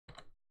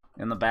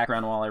in the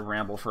background while I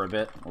ramble for a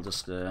bit. We'll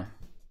just, we're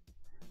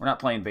not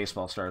playing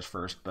Baseball Stars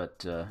first, but,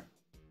 there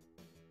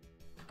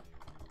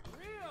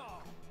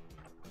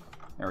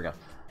we go.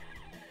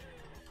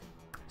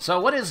 So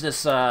what is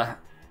this,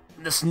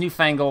 this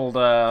newfangled,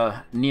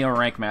 Neo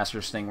Rank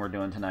Masters thing we're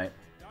doing tonight?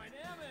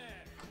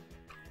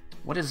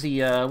 What is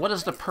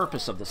the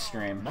purpose of this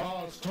stream?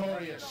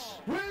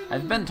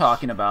 I've been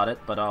talking about it,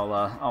 but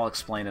I'll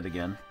explain it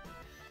again.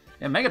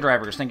 Yeah, Mega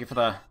Drivers, thank you for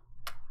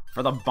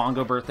the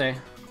bongo birthday,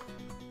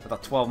 for the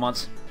 12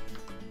 months.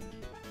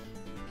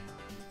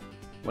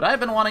 What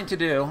I've been wanting to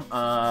do,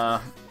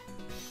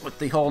 with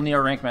the whole Neo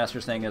Rank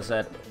Masters thing is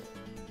that,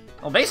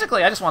 well,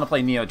 basically, I just want to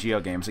play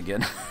Neo-Geo games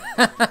again.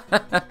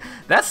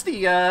 That's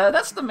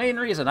the main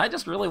reason. I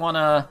just really want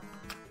to.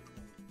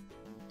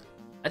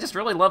 I just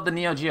really love the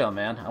Neo-Geo,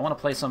 man. I want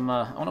to play some.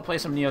 I want to play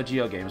some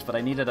Neo-Geo games, but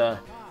I needed a.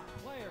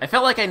 I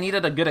felt like I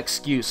needed a good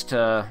excuse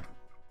to.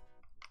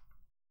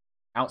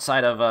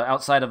 Outside of the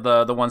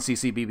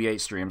 1cc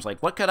BB8 streams,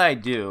 like what could I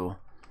do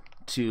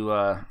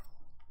to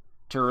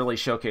really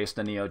showcase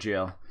the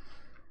Neo-Geo?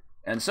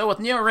 And so with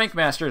Neo Rank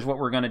Masters, what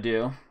we're gonna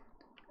do,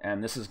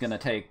 and this is gonna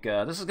take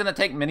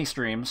mini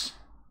streams.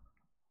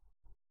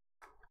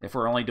 If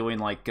we're only doing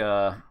like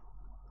 3,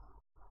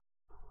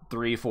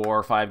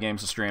 4, 5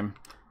 games a stream,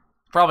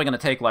 probably gonna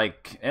take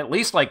like at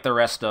least like the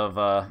rest of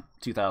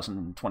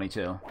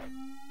 2022,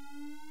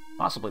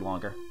 possibly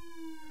longer.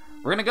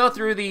 We're gonna go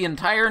through the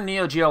entire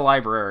Neo-Geo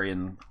library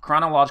in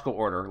chronological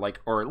order, like,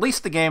 or at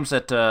least the games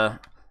that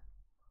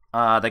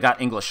they got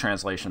English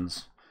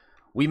translations.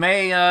 We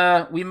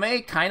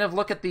may kind of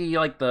look at the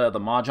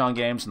mahjong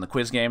games and the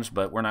quiz games,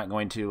 but we're not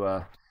going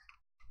to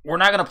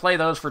play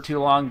those for too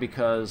long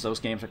because those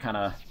games are kind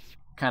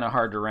of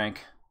hard to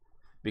rank.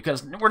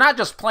 Because we're not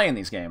just playing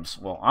these games.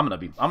 Well, I'm gonna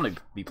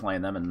be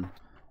playing them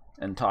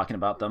and talking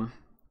about them,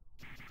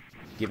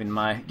 giving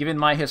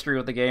my history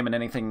with the game and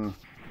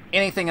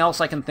anything else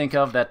I can think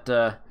of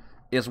that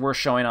is worth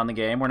showing on the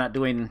game. We're not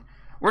doing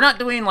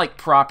like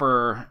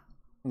proper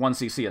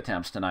 1cc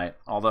attempts tonight.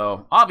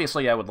 Although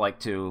obviously I'd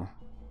like the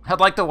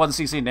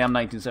 1cc Nam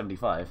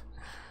 1975.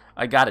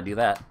 I got to do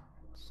that.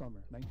 Summer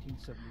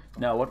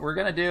 1975. No, what we're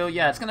gonna do,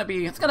 yeah, it's gonna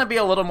be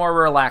a little more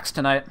relaxed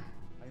tonight.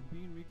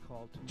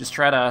 Just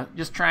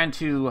trying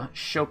to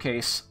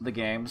showcase the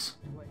games.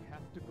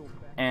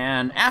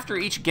 And after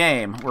each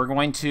game, we're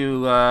gonna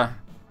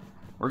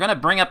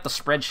bring up the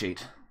spreadsheet,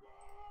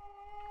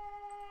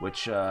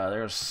 which you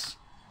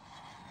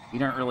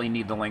don't really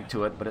need the link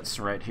to it, but it's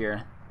right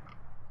here.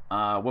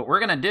 What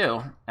we're gonna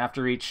do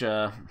after each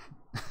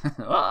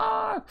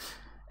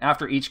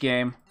after each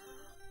game,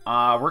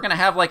 we're gonna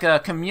have like a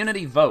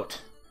community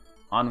vote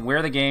on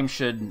where the game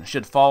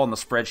should fall in the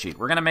spreadsheet.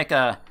 We're gonna make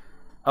a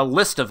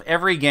list of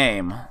every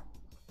game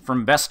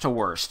from best to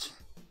worst,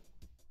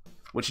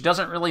 which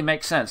doesn't really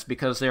make sense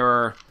because there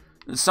are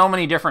so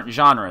many different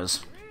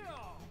genres.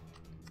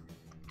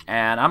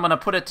 And I'm gonna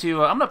put it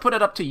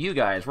up to you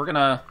guys. I'm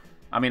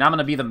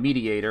gonna be the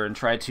mediator and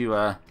try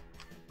to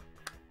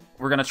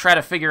we're gonna try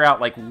to figure out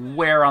like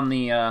where on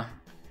the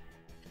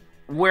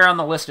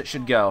list it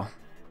should go.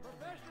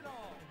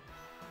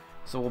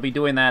 So we'll be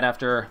doing that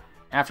after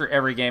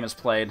every game is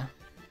played.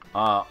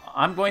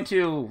 I'm going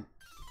to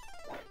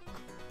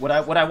what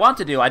I want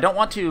to do. I don't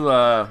want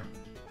to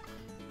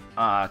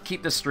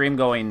keep the stream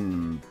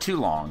going too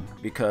long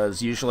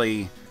because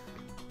usually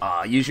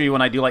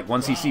when I do like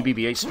 1cc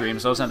BB8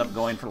 streams, those end up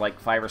going for like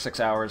 5 or 6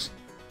 hours.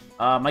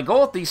 My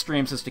goal with these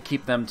streams is to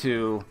keep them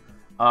to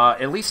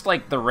at least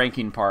like the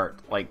ranking part,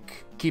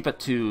 like keep it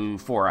to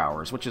 4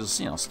 hours, which is,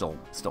 you know, still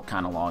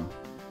kind of long,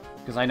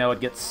 because I know it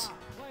gets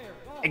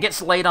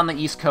late on the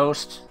East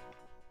Coast,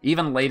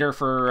 even later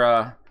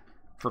for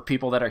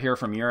people that are here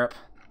from Europe.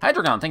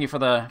 Hydrogon, thank you for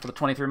the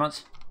 23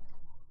 months.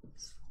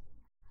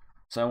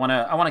 So I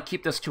want to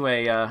keep this to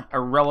a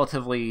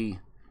relatively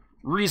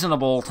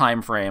reasonable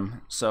time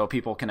frame, so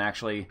people can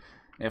actually,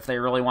 if they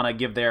really want to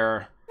give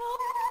their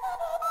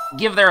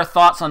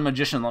thoughts on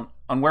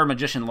where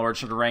Magician Lord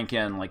should rank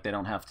in, like they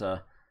don't have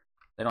to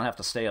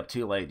stay up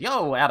too late.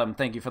 Yo, Adam,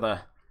 thank you for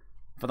the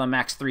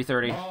max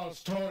 330.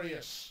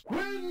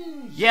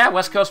 Yeah,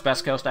 West Coast,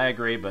 Best Coast, I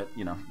agree, but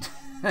you know,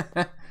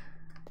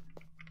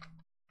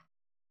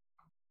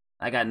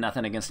 I got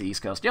nothing against the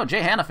East Coast. Yo,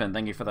 Jay Hannafin,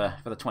 thank you for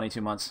the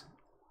 22 months.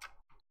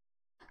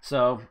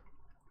 So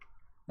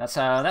that's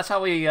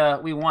how we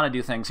want to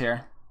do things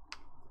here.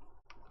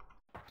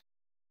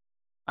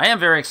 I am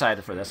very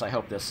excited for this. I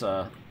hope this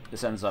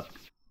ends up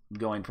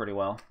going pretty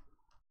well.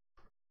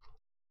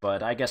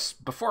 But I guess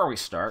before we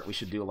start, we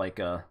should do like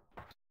a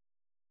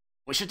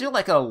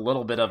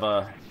little bit of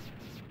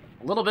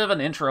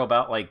an intro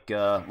about like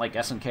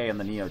SNK and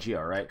the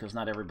Neo-Geo, right? Because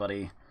not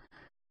everybody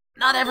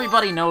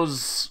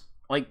knows.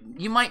 Like,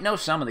 you might know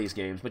some of these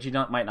games, but you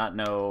might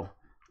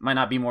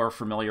not be more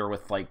familiar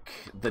with like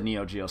the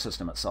Neo-Geo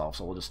system itself.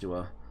 So we'll just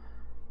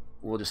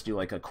do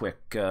like a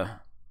quick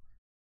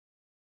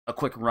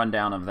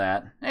rundown of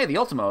that. Hey, the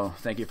Ultimo,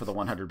 thank you for the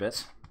 100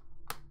 bits.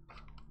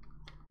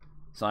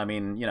 So I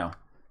mean, you know,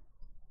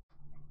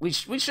 we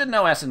should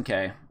know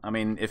SNK. I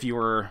mean, if you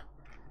were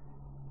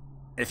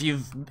if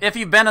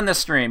you've been in this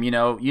stream, you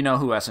know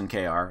who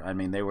SNK are. I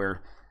mean, they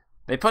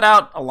put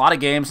out a lot of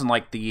games in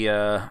like the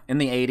in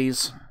the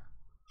 80s.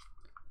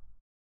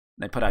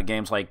 They put out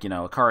games like,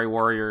 Akari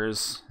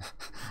Warriors,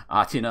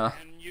 Atina.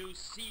 Can you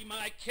see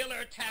my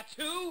killer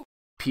tattoo?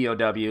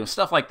 POW,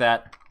 stuff like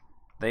that.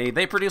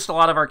 They produced a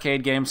lot of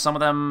arcade games. Some of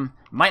them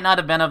might not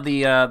have been of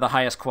the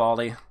highest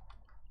quality,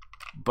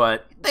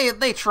 but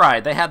they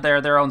tried. They had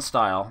their own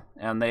style,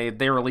 and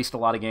they released a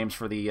lot of games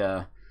for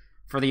the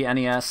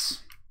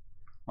NES.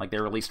 Like, they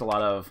released a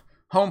lot of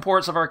home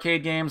ports of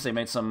arcade games. They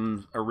made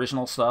some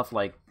original stuff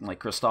like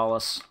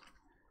Crystallis.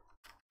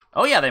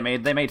 Oh yeah, they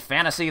made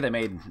Fantasy. They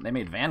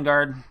made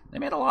Vanguard. They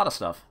made a lot of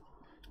stuff.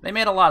 They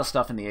made a lot of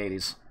stuff in the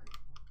 80s.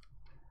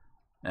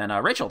 And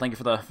Rachel, thank you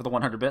for the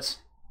 100 bits.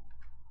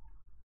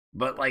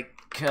 But like,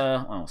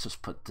 let's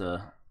just put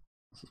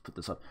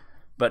this up.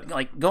 But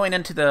like, going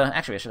into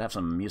actually, I should have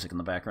some music in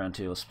the background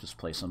too. Let's just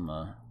play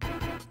some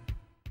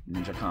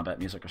Ninja Combat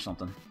music or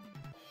something.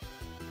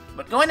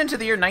 But going into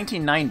the year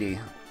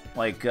 1990,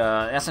 like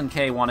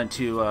SNK wanted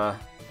to.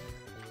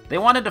 They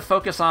wanted to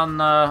focus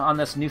on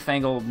this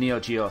newfangled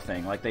Neo-Geo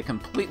thing. Like, they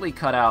completely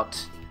cut out,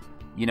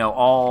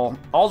 all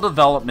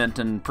development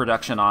and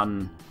production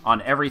on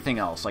everything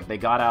else. Like, they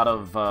got out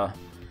of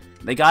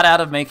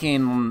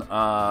making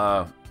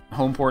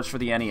home ports for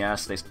the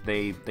NES.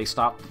 They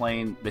stopped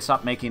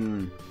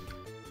making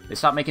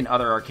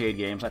other arcade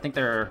games. I think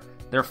their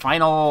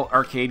final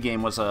arcade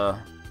game was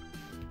a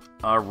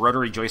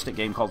rotary joystick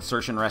game called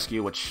Search and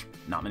Rescue, which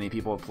not many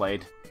people have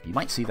played. You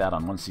might see that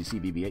on 1cc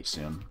BBH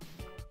soon.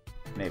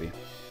 Maybe.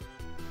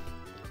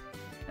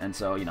 And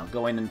so,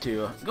 going into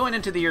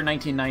the year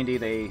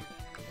 1990,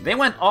 they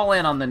went all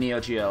in on the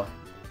Neo-Geo,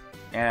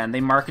 and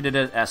they marketed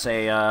it as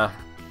a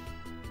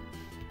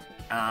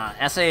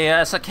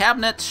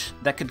cabinet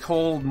that could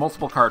hold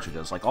multiple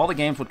cartridges. Like, all the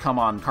games would come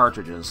on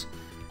cartridges,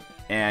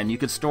 and you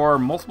could store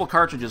multiple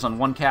cartridges on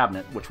one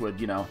cabinet, which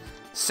would,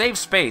 save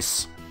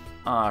space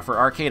for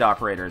arcade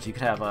operators. You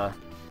could have a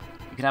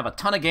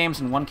ton of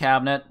games in one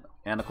cabinet,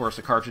 and of course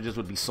the cartridges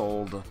would be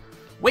sold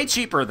way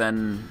cheaper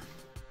than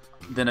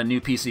a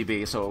new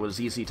PCB, so it was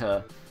easy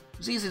to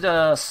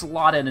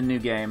slot in a new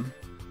game.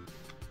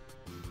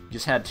 You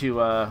just had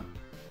to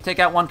take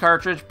out one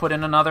cartridge, put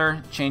in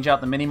another, change out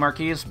the mini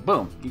marquees,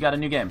 boom, you got a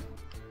new game.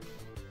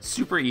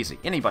 Super easy.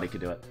 Anybody could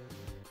do it.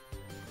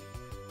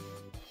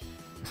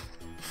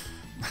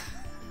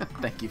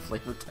 Thank you,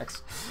 Flavor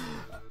Text.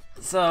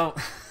 So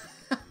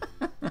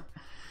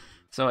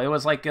it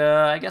was like,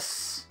 I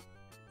guess.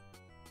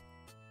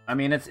 I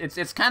mean,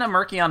 it's kind of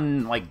murky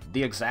on like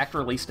the exact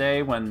release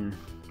day when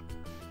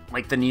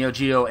like the Neo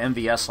Geo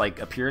MVS like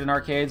appeared in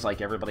arcades.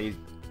 Like, everybody,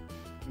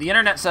 the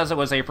internet says it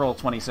was April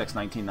 26,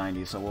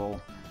 1990.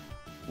 So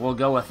we'll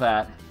go with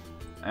that.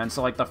 And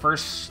so like the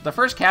first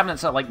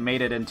cabinets that like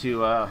made it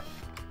into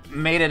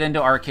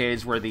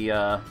arcades were these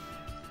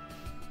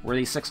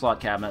 6-slot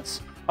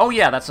cabinets. Oh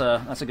yeah, that's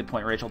a good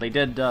point, Rachel. They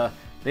did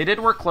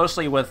work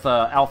closely with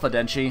Alpha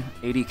Denshi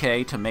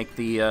 80K to make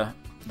the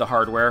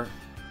hardware.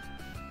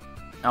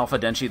 Alpha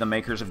Denshi, the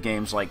makers of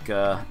games like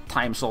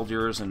Time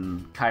Soldiers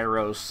and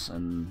Kairos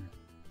and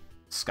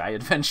Sky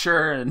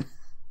Adventure and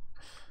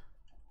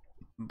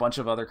a bunch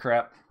of other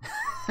crap.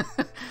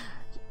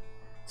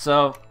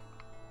 So,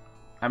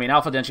 I mean,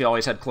 Alpha Denshi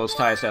always had close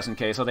ties to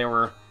SNK, so they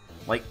were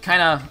like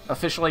kind of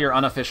officially or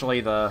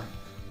unofficially the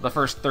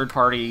first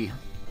third-party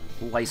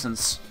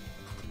license.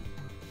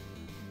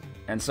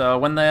 And so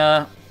when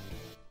the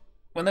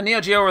Neo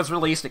Geo was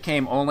released, it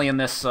came only in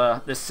this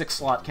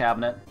 6-slot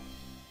cabinet.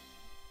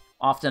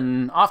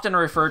 Often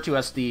referred to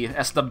as the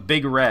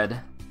Big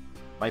Red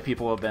by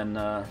people who have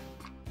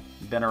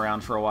been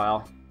around for a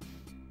while.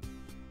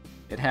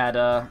 It had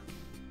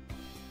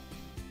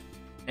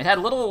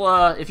little.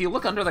 If you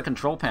look under the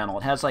control panel,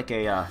 it has like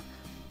it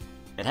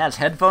has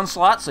headphone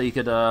slots, so you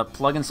could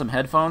plug in some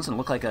headphones and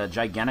look like a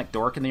gigantic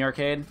dork in the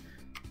arcade.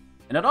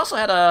 And it also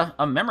had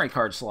a memory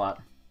card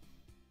slot,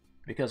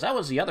 because that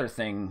was the other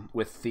thing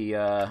with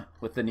the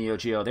Neo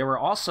Geo. They were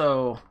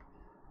also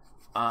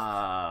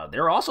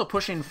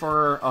pushing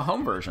for a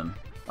home version,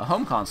 a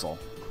home console,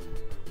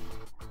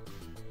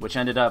 which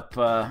ended up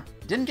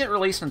didn't get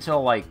released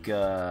until like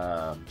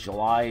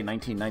July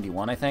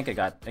 1991, I think. It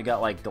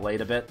got like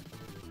delayed a bit.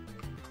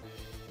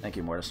 Thank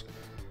you, Mortis.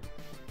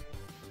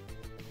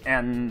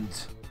 And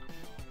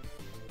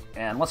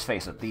let's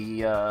face it,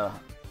 the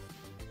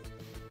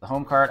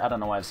home card. I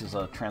don't know why this is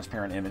a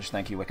transparent image.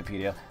 Thank you,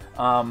 Wikipedia.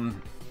 The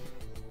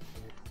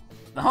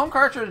home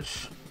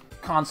cartridge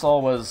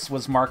console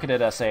was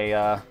marketed as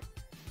a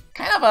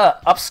kind of a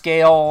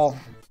upscale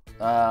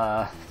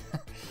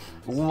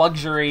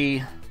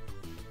luxury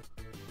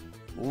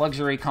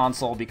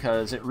console,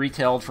 because it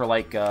retailed for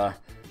like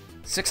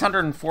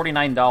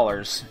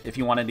 $649 if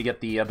you wanted to get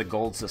the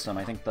gold system.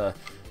 I think the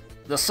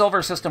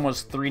silver system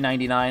was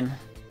 $399.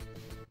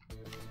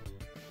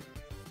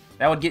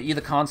 That would get you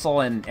the console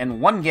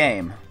and one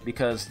game,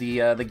 because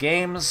the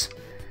games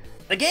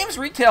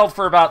retailed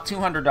for about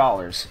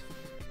 $200.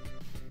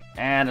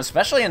 And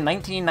especially in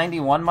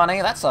 1991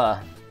 money, that's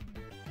a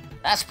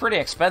That's pretty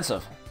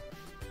expensive.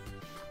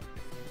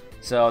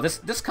 So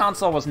this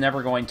console was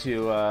never going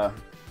to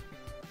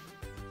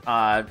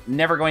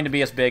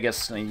be as big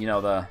as, you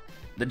know,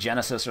 the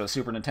Genesis or the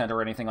Super Nintendo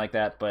or anything like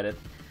that, but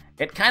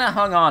it kind of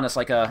hung on as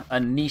like a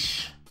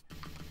niche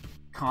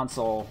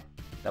console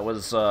that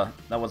was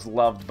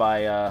loved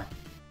by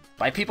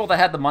people that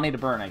had the money to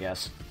burn, I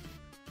guess.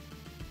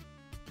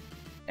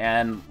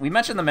 And we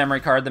mentioned the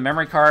memory card. The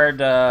memory card,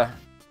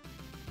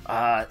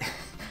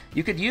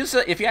 you could use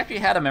it if you actually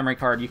had a memory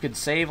card. You could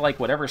save like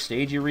whatever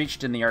stage you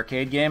reached in the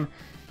arcade game,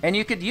 and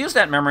you could use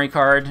that memory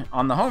card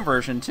on the home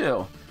version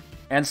too.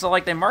 And so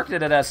like they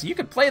marketed it as you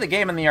could play the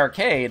game in the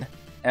arcade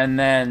and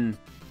then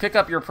pick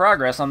up your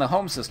progress on the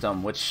home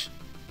system, which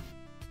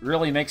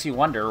really makes you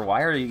wonder,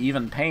 why are you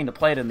even paying to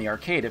play it in the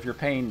arcade if you're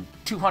paying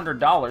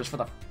 $200 for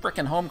the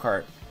frickin' home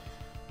cart?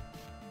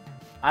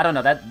 I don't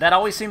know, that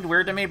always seemed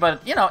weird to me,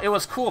 but, you know, it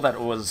was cool that it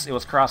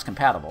was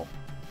cross-compatible.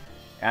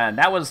 And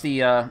that was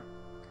the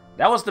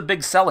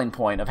big selling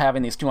point of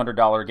having these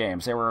 $200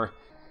 games. They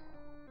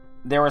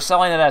were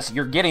selling it as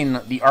you're getting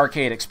the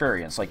arcade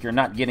experience, like you're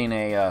not getting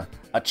a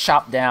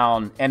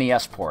chopped-down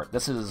NES port.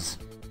 This is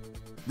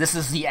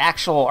the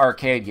actual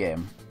arcade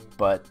game,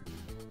 but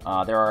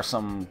there are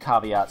some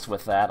caveats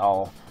with that.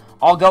 I'll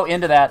go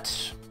into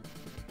that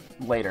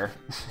later.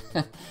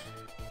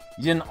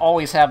 You didn't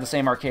always have the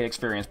same arcade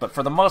experience, but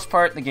for the most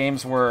part, the game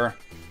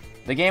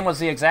was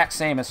the exact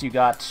same as you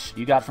got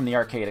from the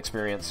arcade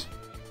experience.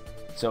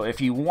 So if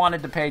you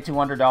wanted to pay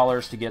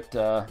 $200 to get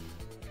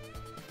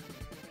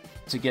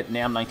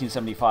NAMM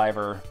 1975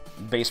 or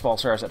Baseball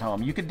Stars at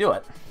Home, you could do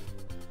it.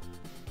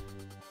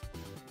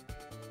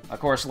 Of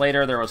course,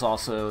 later there was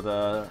also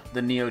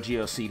the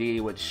Neo-Geo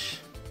CD, which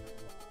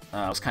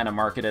was kind of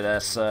marketed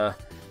as a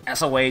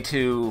way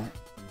to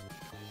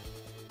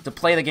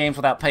play the games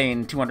without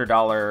paying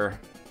 $200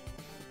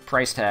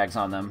 price tags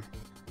on them.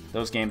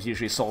 Those games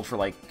usually sold for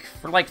like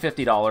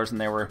 $50,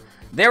 and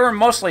they were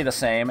mostly the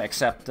same,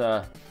 except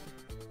the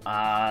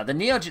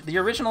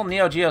original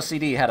Neo-Geo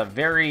CD had a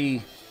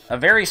very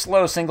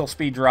slow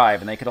single-speed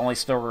drive, and they could only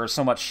store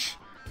so much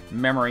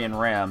memory and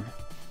RAM.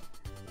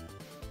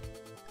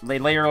 They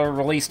later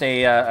released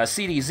a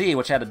CDZ,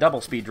 which had a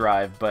double-speed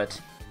drive, but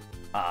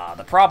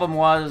the problem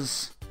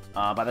was,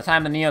 by the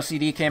time the Neo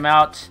CD came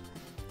out,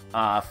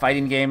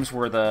 fighting games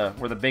were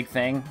the big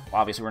thing.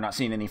 Obviously, we're not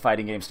seeing any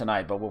fighting games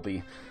tonight, but we'll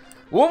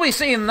be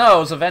seeing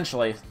those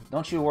eventually.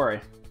 Don't you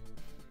worry.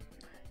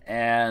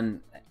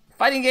 And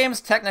fighting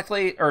games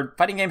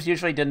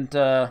usually didn't.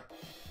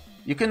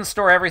 You couldn't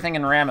store everything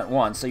in RAM at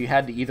once, so you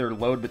had to either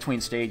load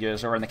between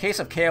stages, or in the case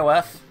of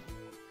KOF,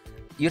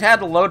 you'd had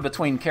to load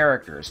between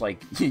characters.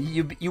 Like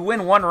you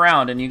win one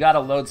round and you got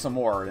to load some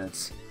more, and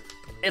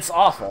it's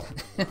awful.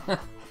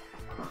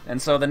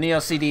 And so the Neo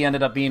CD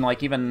ended up being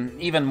like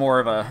even more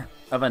of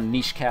a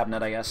niche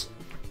cabinet, I guess.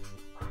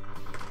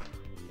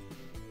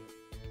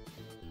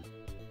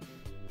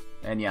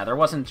 And yeah, there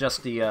wasn't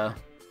just the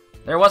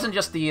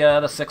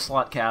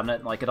 6-slot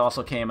cabinet. Like, it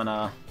also came in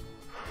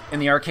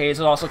the arcades.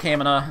 It also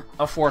came in a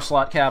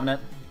 4-slot cabinet,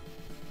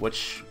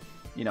 which,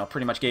 you know,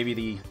 pretty much gave you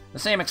the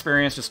same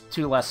experience, just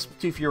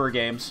two fewer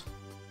games.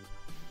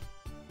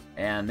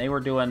 And they were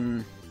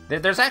doing.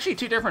 There's actually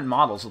 2 different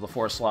models of the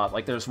 4-slot.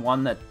 Like, there's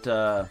one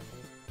that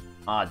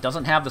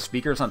doesn't have the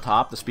speakers on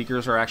top. The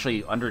speakers are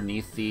actually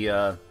underneath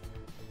the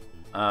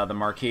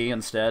marquee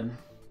instead.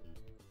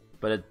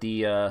 But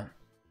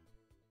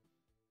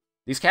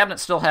these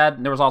cabinets still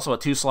had. There was also a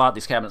 2-slot.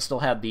 These cabinets still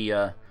had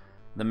the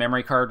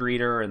memory card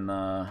reader and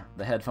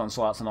the headphone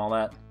slots and all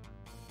that.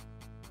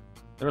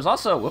 There was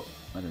also. Whoop!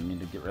 I didn't mean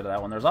to get rid of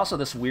that one. There's also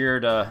this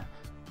weird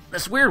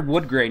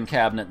wood grain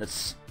cabinet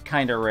that's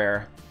kind of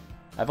rare.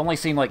 I've only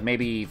seen like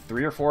maybe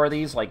 3 or 4 of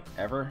these, like,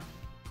 ever.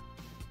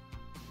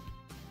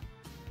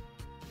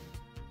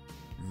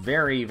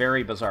 Very,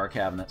 very bizarre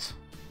cabinets.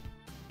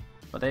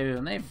 But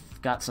they've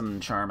got some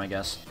charm, I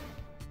guess.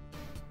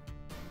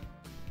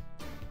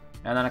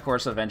 And then, of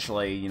course,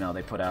 eventually, you know,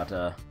 they put out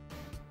a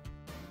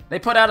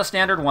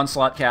standard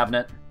 1-slot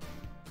cabinet.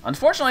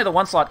 Unfortunately, the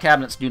 1-slot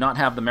cabinets do not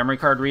have the memory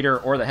card reader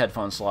or the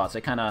headphone slots.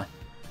 They kind of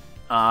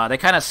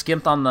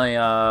skimped on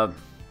the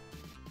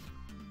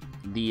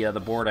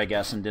board, I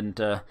guess, and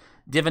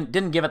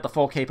didn't give it the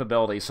full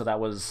capability. So that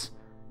was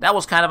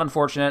kind of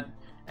unfortunate.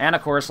 And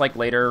of course, like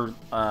later,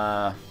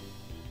 the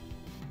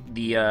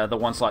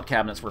 1-slot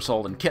cabinets were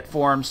sold in kit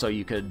form, so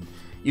you could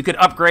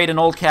upgrade an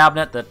old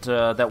cabinet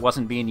that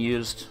wasn't being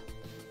used,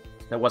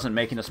 that wasn't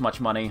making as much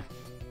money.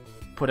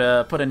 Put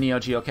a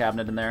Neo-Geo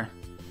cabinet in there,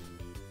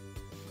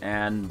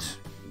 and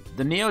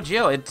the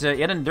Neo-Geo it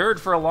endured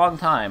for a long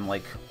time,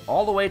 like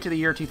all the way to the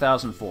year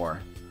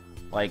 2004.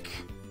 Like,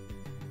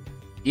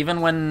 even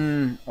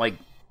when like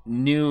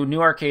new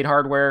arcade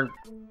hardware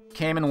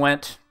came and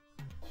went,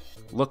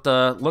 looked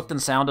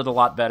and sounded a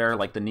lot better.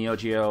 Like, the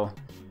Neo-Geo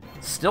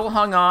still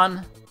hung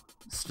on,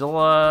 still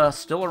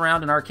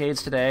around in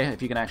arcades today,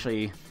 if you can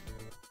actually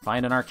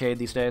find an arcade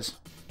these days.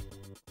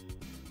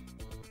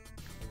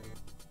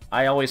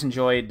 I always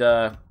enjoyed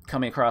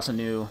coming across a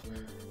new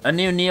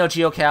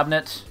Neo-Geo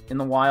cabinet in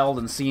the wild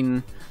and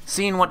seeing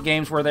seeing what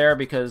games were there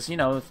because, you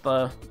know,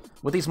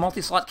 with these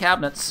multi-slot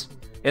cabinets,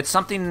 it's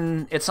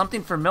something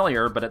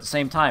familiar, but at the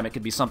same time, it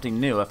could be something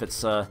new if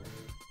it's a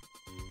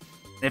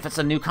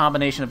new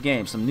combination of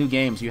games, some new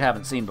games you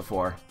haven't seen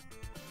before.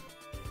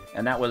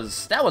 And that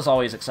was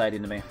always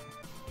exciting to me.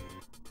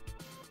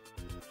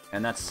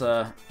 And that's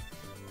I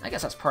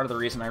guess that's part of the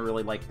reason I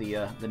really like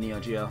the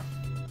Neo-Geo.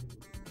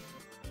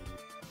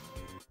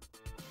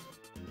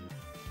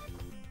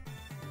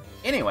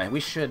 Anyway, we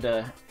should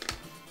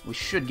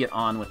get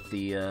on with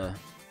the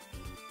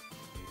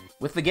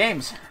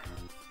games,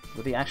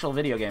 with the actual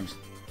video games.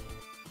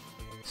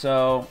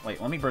 So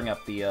wait, let me bring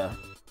up the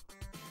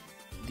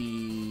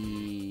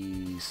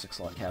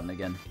 6-slot cabinet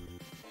again.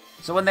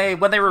 So when they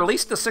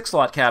released the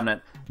 6-slot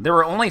cabinet, there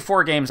were only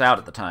 4 games out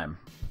at the time.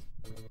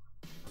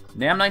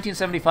 Nam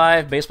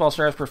 1975, Baseball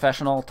Stars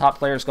Professional, Top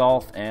Players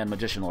Golf, and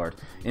Magician Lord.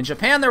 In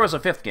Japan, there was a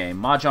 5th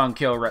game, Mahjong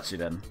Kyo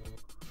Retsuden,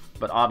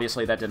 but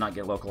obviously that did not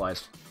get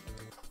localized.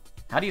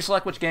 How do you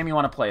select which game you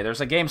want to play?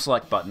 There's a game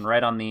select button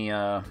right on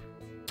the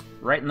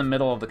right in the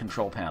middle of the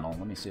control panel.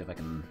 Let me see if I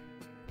can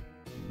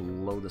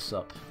blow this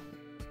up.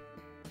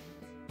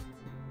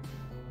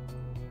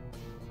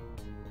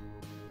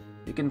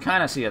 You can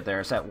kind of see it there.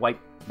 It's that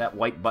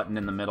white button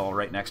in the middle,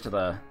 right next to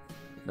the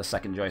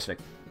second joystick.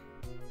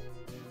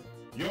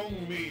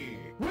 Young me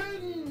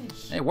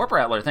wins. Hey, Warp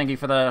Rattler, thank you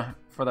for the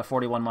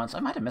 41 months. I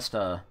might have missed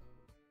a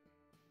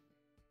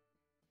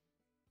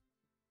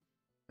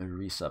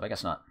resub. I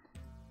guess not.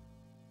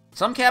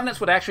 Some cabinets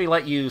would actually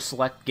let you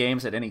select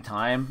games at any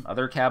time.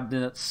 Other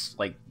cabinets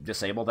like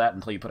disable that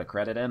until you put a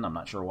credit in. I'm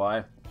not sure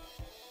why.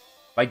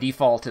 By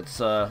default, it's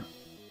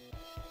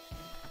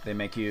they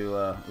make you.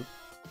 Oops,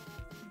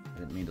 I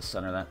didn't mean to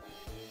center that.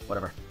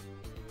 Whatever.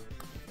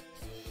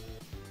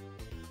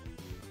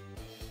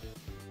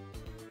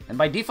 And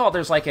by default,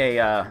 there's like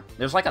a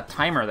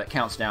timer that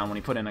counts down when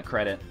you put in a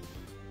credit,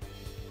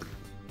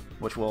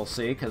 which we'll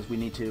see because we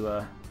need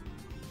to.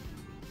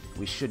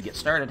 We should get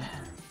started.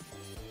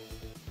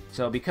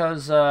 So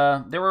because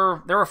there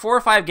were 4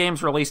 or 5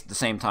 games released at the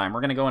same time,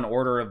 we're gonna go in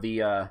order of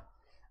the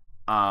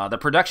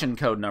production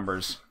code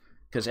numbers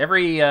because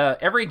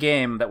every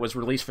game that was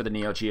released for the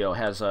Neo-Geo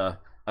has a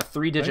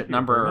 3-digit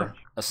number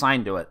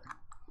assigned to it,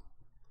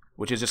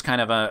 which is just kind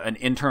of an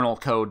internal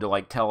code to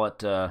like tell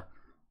it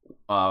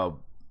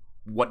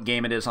what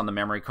game it is on the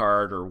memory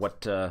card or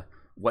what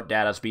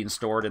data is being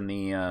stored in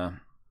the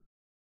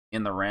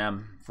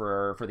RAM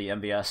for the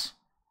MVS.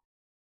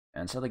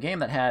 And so the game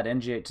that had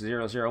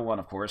NG8001,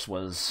 of course,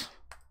 was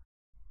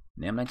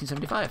Nam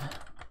 1975.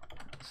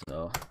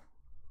 So,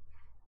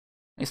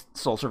 hey,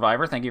 Soul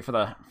Survivor, thank you for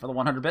the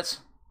 100 bits.